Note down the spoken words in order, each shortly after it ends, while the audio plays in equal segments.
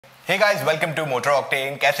Hey guys, welcome to motor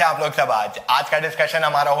octane. कैसे आप लोग सब? आज का डिस्कशन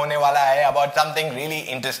हमारा होने वाला है about something really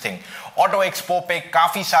interesting. Auto expo पे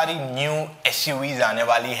काफी सारी न्यू एसयूवीज आने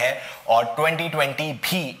वाली है और 2020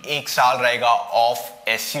 भी एक साल रहेगा ऑफ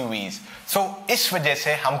एसयूवीज। सो इस वजह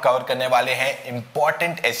से हम कवर करने वाले हैं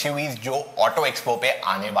इंपॉर्टेंट एसयूवीज जो ऑटो एक्सपो पे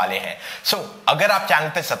आने वाले हैं। सो अगर आप चैनल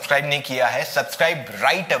पे सब्सक्राइब नहीं किया है, सब्सक्राइब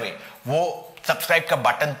राइट अवे, वो सब्सक्राइब का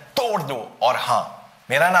बटन तोड़ दो। और हाँ,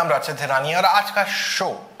 मेरा नाम रचित हिरानी है और आज का शो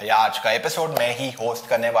या आज का एपिसोड मैं ही होस्ट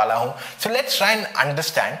करने वाला हूं। So let's try and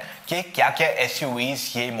understand कि क्या क्या एसयूवीज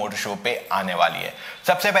ये मोटर शो पे आने वाली है।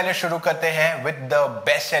 सबसे पहले शुरू करते हैं with the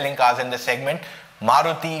best selling cars in the segment,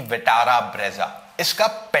 Maruti Vitara Brezza. इसका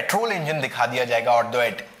पेट्रोल इंजन दिखा दिया जाएगा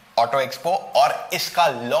ऑटो एक्सपो और इसका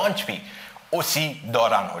लॉन्च भी उसी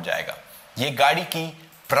दौरान हो जाएगा। ये गाड़ी की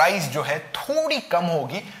प्राइस जो है थोड़ी कम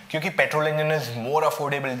होगी क्योंकि petrol engine is more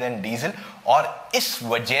affordable then diesel और इस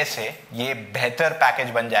वजह से ये बेहतर पैकेज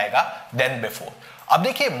बन जाएगा देन बिफोर। अब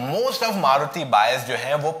देखिए, मोस्ट ऑफ मारुति बायर्स जो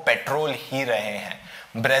हैं वो पेट्रोल ही रहे हैं।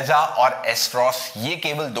 ब्रेजा और एस्ट्रॉस ये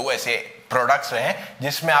केवल दो ऐसे प्रोडक्ट्स रहे हैं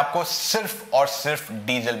जिसमें आपको सिर्फ और सिर्फ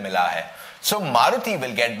डीजल मिला है। सो Maruti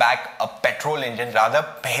will get back a petrol engine, rather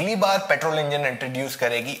पहली बार पेट्रोल इंजन इंट्रोड्यूस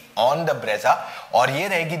करेगी ऑन द ब्रेजा और ये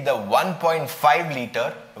रहेगी the 1.5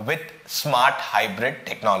 litre with smart hybrid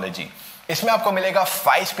technology. इसमें आपको मिलेगा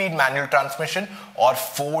 5 स्पीड मैनुअल ट्रांसमिशन और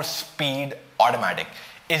 4 स्पीड ऑटोमेटिक।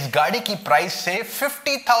 इस गाड़ी की प्राइस से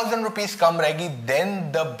 50,000 रुपीज कम रहेगी देन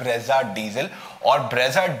द ब्रेजा डीजल और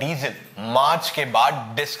ब्रेजा डीजल मार्च के बाद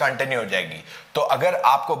डिसकंटिन्यू हो जाएगी। तो अगर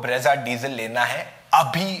आपको ब्रेजा डीजल लेना है,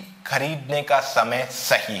 अभी खरीदने का समय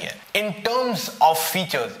सही है। इन टर्म्स ऑफ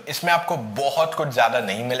फीचर्स इसमें आपको बहुत कुछ ज्यादा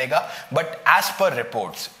नहीं मिलेगा, बट एज पर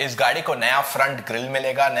रिपोर्ट्स इस गाड़ी को नया फ्रंट ग्रिल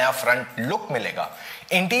मिलेगा, नया फ्रंट लुक मिलेगा।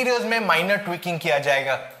 इंटीरियर्स में माइनर ट्विकिंग किया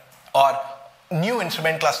जाएगा और न्यू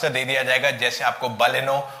इंस्ट्रूमेंट क्लस्टर दे दिया जाएगा जैसे आपको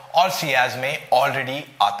बलेनो और सियाज में ऑलरेडी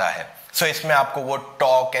आता है। सो इसमें आपको वो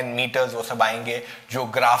टॉर्क एंड मीटर्स वो सब आएंगे जो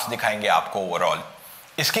ग्राफ्स दिखाएंगे आपको ओवरऑल।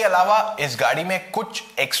 इसके अलावा इस गाड़ी में कुछ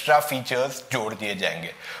एक्स्ट्रा फीचर्स जोड़ दिए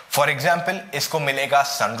जाएंगे। फॉर एग्जाम्पल, इसको मिलेगा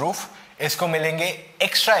सनरूफ, इसको मिलेंगे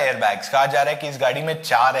एक्स्ट्रा एयरबैग्स। कहा जा रहा है कि इस गाड़ी में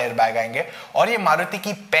 4 एयरबैग आएंगे और ये मारुति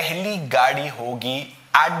की पहली गाड़ी होगी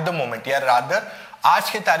एट द मोमेंट, या रादर आज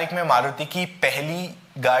के तारीख में मारुति की पहली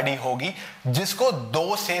गाड़ी होगी जिसको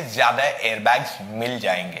 2 से ज्यादा एयरबैग्स मिल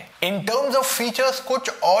जाएंगे। इन टर्म्स ऑफ फीचर्स कुछ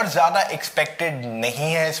और ज्यादा एक्सपेक्टेड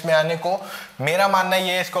नहीं है इसमें आने को। मेरा मानना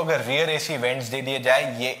ये है, इसको अगर रियर एसी वेंट्स दे दिए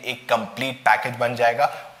जाए ये एक कंप्लीट पैकेज बन जाएगा,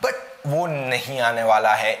 बट वो नहीं आने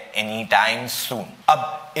वाला है एनी टाइम सून।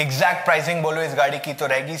 अब एग्जैक्ट प्राइसिंग बोलो इस गाड़ी की तो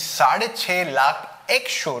रहेगी 6.5 लाख एक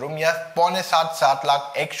शोरूम या 6.75-7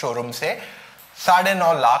 लाख एक शोरूम से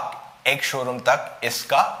 9.5 लाख एक शोरूम तक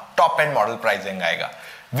इसका टॉप एंड मॉडल प्राइसिंग आएगा।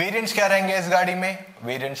 वेरिएंट्स क्या रहेंगे इस गाड़ी में?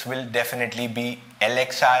 Variants will definitely be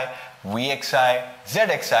LXi, VXi,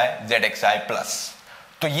 ZXi, ZXi plus.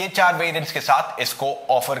 तो ये 4 वेरिएंट्स के साथ इसको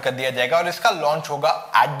ऑफर कर दिया जाएगा और इसका लॉन्च होगा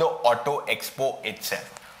at the auto expo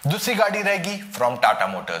itself. दूसरी गाड़ी रहेगी फ्रॉम टाटा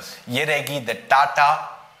मोटर्स, ये रहेगी द टाटा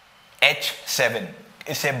H7।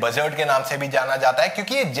 इसे बजर्ट के नाम से भी जाना जाता है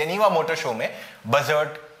क्योंकि ये जेनीवा मोटर शो में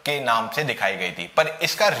बजर्ट के नाम से दिखाई गई थी, पर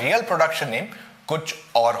इसका रियल प्रोडक्शन नेम कुछ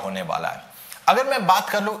और होने वाला है। अगर मैं बात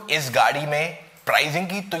कर लूं इस गाड़ी में प्राइसिंग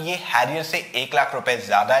की, तो ये हैरियर से 1 लाख रुपए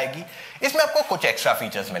ज्यादा आएगी। इसमें आपको कुछ एक्स्ट्रा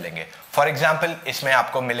फीचर्स मिलेंगे। फॉर एग्जांपल, इसमें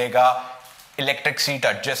आपको मिलेगा electric seat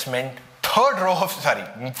adjustment,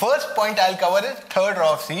 first point I will cover is third row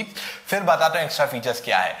of seat, फिर बताता हूं एक्स्ट्रा फीचर्स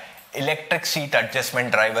क्या है। इलेक्ट्रिक सीट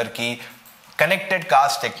एडजस्टमेंट ड्राइवर की, कनेक्टेड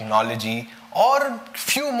कार्स टेक्नोलॉजी और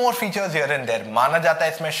few more features here and there. माना जाता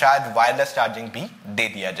है इसमें शायद वायरलेस चार्जिंग भी दे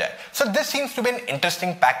दिया जाए। So this seems to be an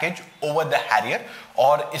interesting package over the Harrier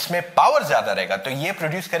और इसमें पावर ज्यादा रहेगा। तो ये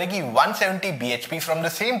प्रोड्यूस करेगी 170 bhp from the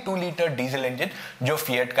same 2 litre diesel engine जो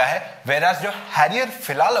फिएट का है, वेराज जो हैरियर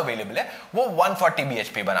फिलहाल अवेलेबल है वो 140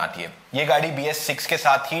 bhp बनाती है। ये गाड़ी BS6 के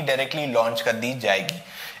साथ ही डायरेक्टली लॉन्च कर दी जाएगी।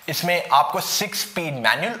 इसमें आपको 6 स्पीड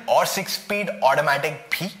मैनुअल और 6 स्पीड ऑटोमेटिक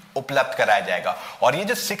भी उपलब्ध कराया जाएगा और ये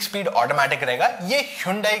जो 6 स्पीड ऑटोमेटिक रहेगा ये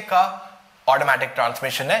Hyundai का ऑटोमेटिक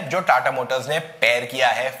ट्रांसमिशन है जो टाटा मोटर्स ने पेयर किया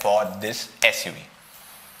है फॉर दिस एसयूवी।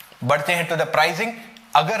 बढ़ते हैं टू द प्राइसिंग।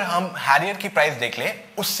 अगर हम हैरियर की प्राइस देख लें,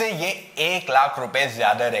 उससे ये 1 लाख रुपए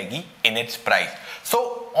ज्यादा रहेगी in its price. So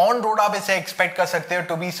on road आप इसे एक्सपेक्ट कर सकते हो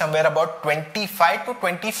to be somewhere about 25 to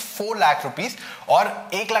 24 lakh rupees और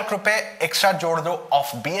 1 लाख रुपए एक्स्ट्रा जोड़ दो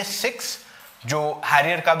ऑफ BS6 जो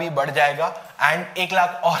हैरियर का भी बढ़ जाएगा एंड 1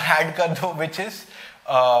 लाख और ऐड कर दो which is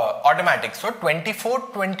automatic. So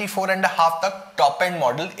 24 and half तक टॉप एंड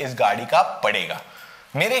मॉडल इस गाड़ी का पड़ेगा।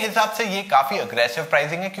 मेरे हिसाब से ये काफी अग्रेसिव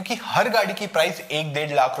प्राइसिंग है क्योंकि हर गाड़ी की प्राइस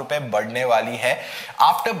 1-1.5 लाख रुपए बढ़ने वाली है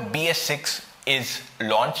after BS6 is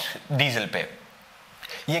launch diesel पे।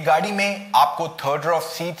 ये गाड़ी में आपको थर्ड रो ऑफ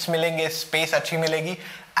सीट्स मिलेंगे, स्पेस अच्छी मिलेगी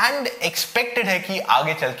एंड एक्सपेक्टेड है कि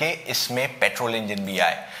आगे चल के इसमें पेट्रोल इंजन भी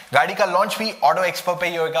आए। गाड़ी का लॉन्च भी ऑटो एक्सपो पे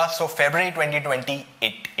ही होगा, सो February 2020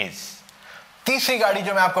 इट इज। तीसरी गाड़ी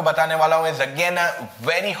जो मैं आपको बताने वाला हूं is again a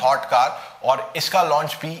very hot car और इसका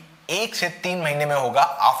लॉन्च भी 1 से 3 महीने में होगा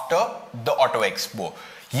आफ्टर द ऑटो एक्सपो।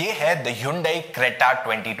 ये है द Hyundai Creta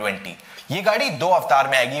 2020। ये गाड़ी 2 अवतार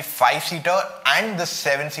में आएगी, 5 सीटर एंड द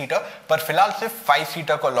 7 सीटर, पर फिलहाल सिर्फ 5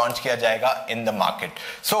 सीटर को लॉन्च किया जाएगा in the market.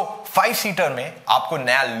 So 5 seater में आपको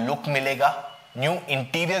नया लुक मिलेगा, न्यू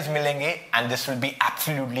इंटीरियर्स मिलेंगे and this will be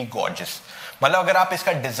absolutely gorgeous. मतलब अगर आप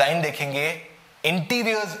इसका डिजाइन देखेंगे,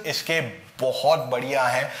 इंटीरियर्स इसके बहुत बढ़िया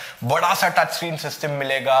है। बड़ा सा टच स्क्रीन सिस्टम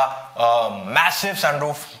मिलेगा, मैसिव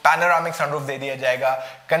सनरूफ, पैनोरामिक सनरूफ दे दिया जाएगा,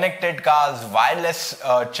 connected cars, wireless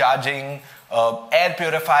charging, air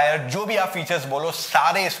purifier, जो भी आप फीचर्स बोलो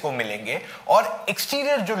सारे इसको मिलेंगे। और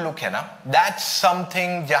एक्सटीरियर जो लुक है ना, दैट्स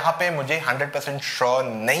समथिंग जहां पे मुझे 100% श्योर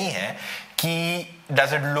नहीं है कि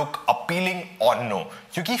डज इट लुक अपीलिंग और नो,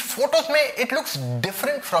 क्योंकि फोटोज में it looks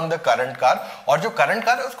different from the current car, और जो करंट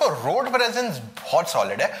कार है उसको रोड प्रेजेंस बहुत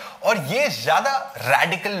सॉलिड है और ये ज्यादा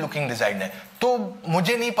रैडिकल लुकिंग डिजाइन है। तो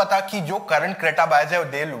मुझे नहीं पता कि जो करंट क्रेटा बायर्स है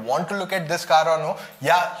they will want to look at this car और नो,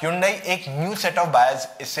 या Hyundai एक न्यू सेट ऑफ बायर्स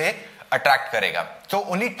इसे अट्रैक्ट करेगा। तो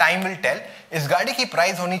ओनली टाइम विल टेल। इस गाड़ी की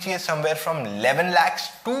प्राइस होनी चाहिए somewhere from 11 lakhs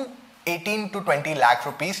to 18 to 20 lakh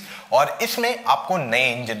rupees, और इसमें आपको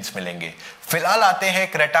नए इंजन मिलेंगे। फिलहाल आते हैं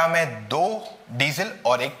क्रेटा में 2 डीजल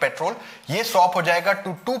और 1 पेट्रोल। ये स्वैप हो जाएगा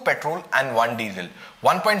to 2 petrol and 1 diesel.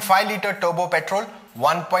 1.5 litre turbo petrol,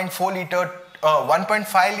 1.5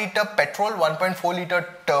 litre petrol, 1.4 litre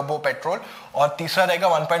turbo petrol, और तीसरा रहेगा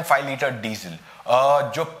 1.5 लीटर डीजल।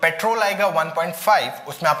 जो पेट्रोल आएगा 1.5,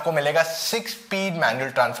 उसमें आपको मिलेगा 6 स्पीड मैनुअल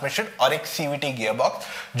ट्रांसमिशन और एक सीवीटी गियर बॉक्स।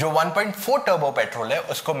 जो 1.4 टर्बो पेट्रोल है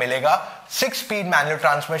उसको मिलेगा 6 speed manual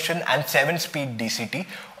transmission and 7 speed DCT,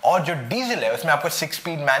 और जो डीजल है उसमें आपको 6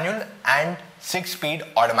 speed manual and 6 speed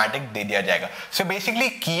automatic दे दिया जाएगा। सो बेसिकली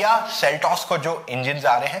किया सेल्टॉस को जो इंजन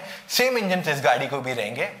आ रहे हैं, सेम इंजन इस गाड़ी को भी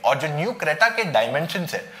रहेंगे, और जो न्यू क्रेटा के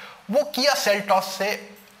डायमेंशंस है वो किया सेल्टॉस से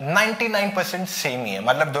 99% सेम ही है।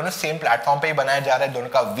 मतलब दोनों सेम प्लेटफॉर्म पे ही बनाया जा रहा है, दोनों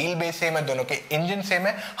का व्हील बेस सेम है, दोनों के इंजन सेम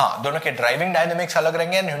है। हाँ, दोनों के ड्राइविंग डायनेमिक्स अलग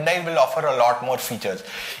रहेंगे and Hyundai will offer a lot more features.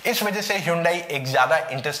 इस वजह से Hyundai एक ज्यादा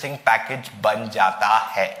इंटरेस्टिंग पैकेज बन जाता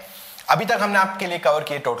है। अभी तक हमने आपके लिए कवर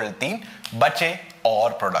किए टोटल 3 बचे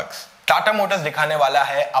और प्रोडक्ट्स। टाटा मोटर्स दिखाने वाला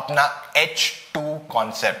है अपना H2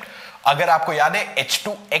 कॉन्सेप्ट। अगर आपको याद है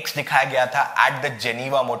H2X दिखाया गया था at the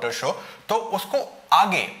Geneva motor show, तो उसको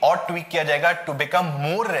आगे और ट्वीक किया जाएगा to become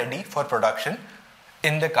more ready for production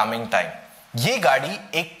in the coming time. ये गाड़ी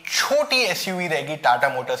एक छोटी एसयूवी रहेगी टाटा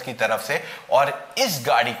मोटर्स की तरफ से, और इस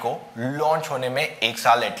गाड़ी को लॉन्च होने में 1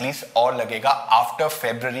 साल एटलीस्ट और लगेगा आफ्टर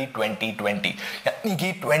February 2020, यानी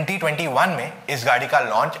कि 2021 में इस गाड़ी का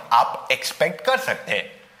लॉन्च आप एक्सपेक्ट कर सकते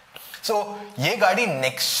हैं। ये गाड़ी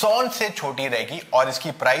नेक्सॉन से छोटी रहेगी और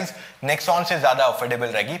इसकी प्राइस नेक्सॉन से ज्यादा अफोर्डेबल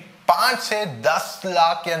रहेगी। 5 से 10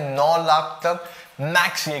 लाख या 9 लाख तक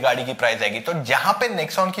मैक्स ये गाड़ी की प्राइस आएगी। तो जहां पे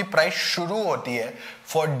नेक्सॉन की प्राइस शुरू होती है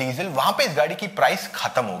फॉर डीजल, वहां पे इस गाड़ी की प्राइस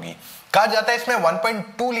खत्म होगी। कहा जाता है इसमें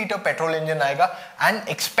 1.2 लीटर पेट्रोल इंजन आएगा and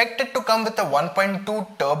expected to come with 1.2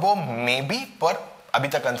 turbo may be, पर अभी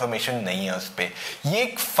तक कंफर्मेशन नहीं है उस पे। ये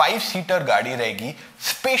एक 5 सीटर गाड़ी रहेगी,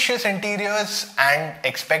 spacious interiors and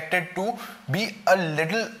expected to be a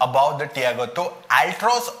little about the Tiago. तो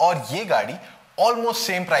अल्ट्रॉस और ये गाड़ी ऑलमोस्ट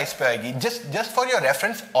सेम प्राइस पे आएगी। Just for your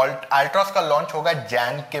reference, Altroz का लॉन्च होगा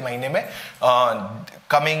जैन के महीने में,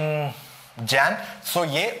 कमिंग जैन। सो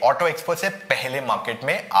ये ऑटो एक्सपो से पहले मार्केट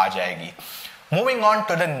में आ जाएगी। Moving on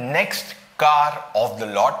to the next car of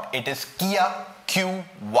the lot, it is किया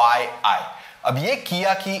QYI। अब ये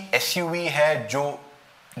किया की एसयूवी है जो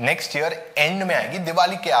नेक्स्ट ईयर एंड में आएगी,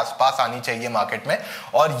 दिवाली के आसपास आनी चाहिए मार्केट में,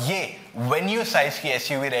 और ये वेन्यू साइज की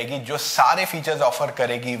एसयूवी रहेगी जो सारे फीचर्स ऑफर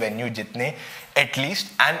करेगी वेन्यू जितने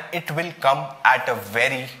at least, and it will come at a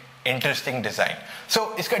very interesting design.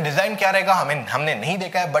 सो इसका डिजाइन क्या रहेगा हमने नहीं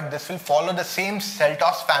देखा है, but this will follow the same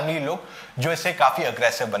Seltos family look जो इसे काफी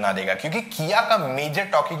अग्रेसिव बना देगा, क्योंकि किया का मेजर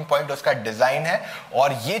टॉकिंग पॉइंट उसका डिजाइन है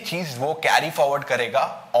और ये चीज वो कैरी फॉरवर्ड करेगा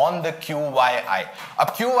ऑन द QYI।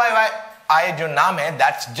 अब QYI जो नाम है,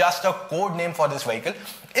 that's just a code name for this vehicle.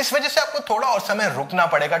 इस वजह से आपको थोड़ा और समय रुकना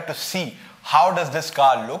पड़ेगा to see how does this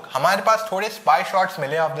car look. हमारे पास थोड़े स्पाई शॉट्स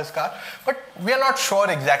मिले of this car, but we are not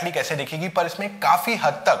sure exactly कैसे दिखेगी, पर इसमें काफी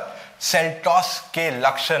हद तक सेल्टॉस के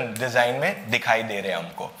लक्षण डिजाइन में दिखाई दे रहे हैं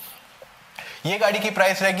हमको। ये गाड़ी की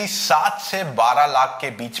प्राइस रहेगी 7 से 12 लाख के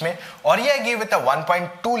बीच में, और ये आएगी with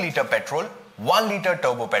 1.2 litre petrol, 1 litre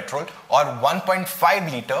turbo petrol और 1.5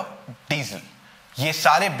 लीटर डीजल। ये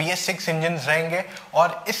सारे BS6 इंजन रहेंगे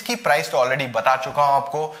और इसकी प्राइस तो ऑलरेडी बता चुका हूं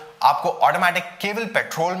आपको ऑटोमेटिक केवल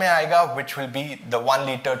पेट्रोल में आएगा which will be the 1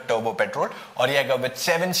 litre turbo petrol और ये आएगा with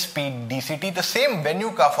 7 speed DCT। The same venue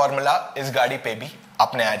का फॉर्मूला इस गाड़ी पे भी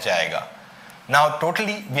अपने आ जाएगा। Now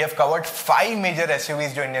totally we have covered 5 major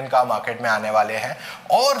SUVs जो इंडियन कार मार्केट में आने वाले हैं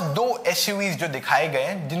और 2 एसयूवीज जो दिखाए गए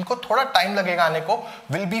हैं जिनको थोड़ा टाइम लगेगा आने को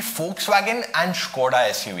will be Volkswagen and Skoda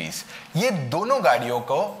SUVs. ये दोनों गाड़ियों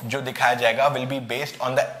को जो दिखाया जाएगा will be based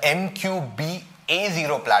on the MQB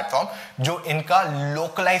A0 platform जो इनका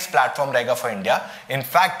लोकलाइज प्लेटफॉर्म रहेगा फॉर इंडिया।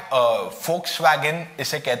 इनफैक्ट Volkswagen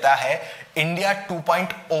इसे कहता है इंडिया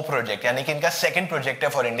 2.0 प्रोजेक्ट, यानी कि इनका सेकंड प्रोजेक्ट है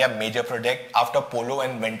for India, major project after polo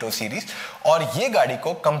and Vento series. और ये गाड़ी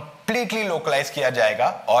को कंप्लीटली लोकलाइज किया जाएगा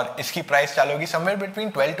और इसकी प्राइस चालू होगी somewhere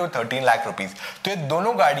between 12 to 13 lakh rupees. तो ये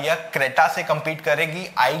दोनों गाड़ियां क्रेटा से कंपीट करेगी,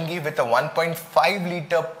 आएंगी with 1.5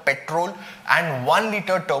 litre petrol and 1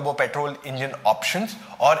 litre turbo petrol engine options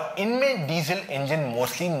और इनमें डीजल इंजन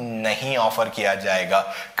मोस्टली नहीं ऑफर किया जाएगा।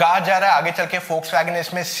 कहा जा रहा है आगे चल के Volkswagen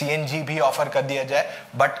इसमें CNG भी ऑफर कर दिया जाए,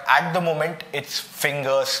 but at the moment it's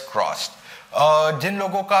fingers crossed. जिन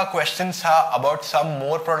लोगों का क्वेश्चन था अबाउट सम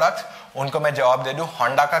मोर प्रोडक्ट्स उनको मैं जवाब दे दूं।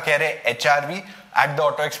 होंडा का कह रहे HRV at the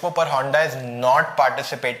auto expo, पर Honda is not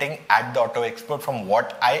participating at the auto expo from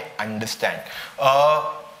what I understand.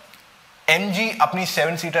 MG अपनी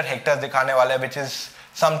 7 सीटर हेक्टर दिखाने वाला है which is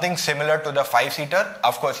something similar to the 5 seater.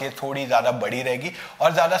 Of course ये थोड़ी ज्यादा बड़ी रहेगी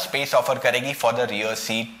और ज्यादा स्पेस ऑफर करेगी for the rear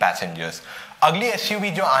seat passengers. अगली एसयूवी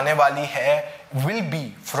जो आने वाली है will be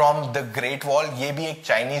from the great wall. ये भी एक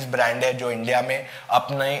चाइनीज ब्रांड है जो इंडिया में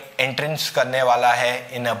अपने एंट्रेंस करने वाला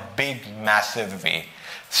है इन a big massive way.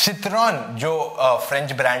 Citron जो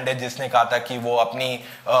फ्रेंच ब्रांड है जिसने कहा था कि वो अपनी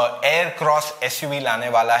एयर क्रॉस एसयूवी लाने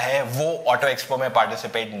वाला है, वो ऑटो एक्सपो में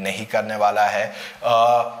पार्टिसिपेट नहीं करने वाला है।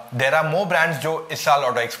 देयर आर मोर ब्रांड्स जो इस साल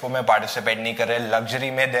ऑटो एक्सपो में पार्टिसिपेट नहीं कर रहे।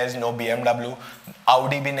 लग्जरी में there is no BMW,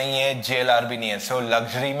 Audi भी नहीं है, JLR भी नहीं है, सो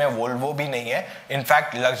लग्जरी में Volvo भी नहीं है।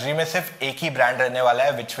 इनफैक्ट लग्जरी में सिर्फ एक ही ब्रांड रहने वाला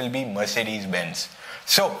है which will be Mercedes Benz।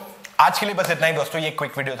 सो आज के लिए बस इतना ही दोस्तों, ये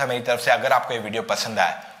क्विक वीडियो था मेरी तरफ से। अगर आपको ये वीडियो पसंद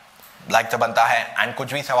आया लाइक तो बनता है एंड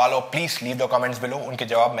कुछ भी सवाल हो please leave the comments below, उनके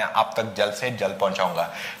जवाब मैं आप तक जल्द से जल्द पहुंचाऊंगा।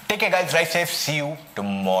 Take care guys, drive safe, C you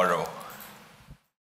tomorrow.